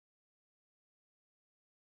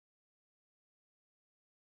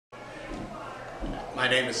My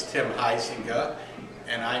name is Tim Huizenga,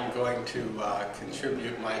 and I'm going to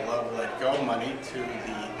contribute my Love Let Go money to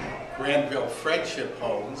the Granville Friendship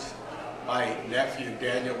Homes. My nephew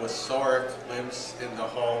Daniel LaSaller lives in the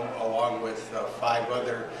home along with 5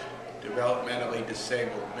 other developmentally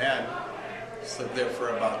disabled men. He's lived there for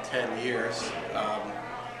about 10 years.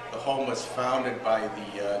 The home was founded by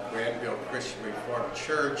the Granville Christian Reformed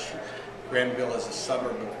Church. Granville is a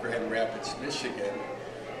suburb of Grand Rapids, Michigan.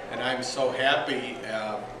 And I'm so happy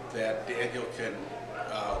that Daniel can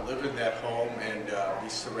live in that home and be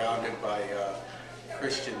surrounded by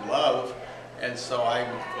Christian love. And so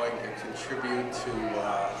I'm going to contribute to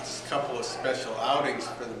a couple of special outings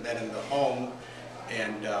for the men in the home,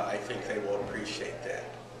 and I think they will appreciate that.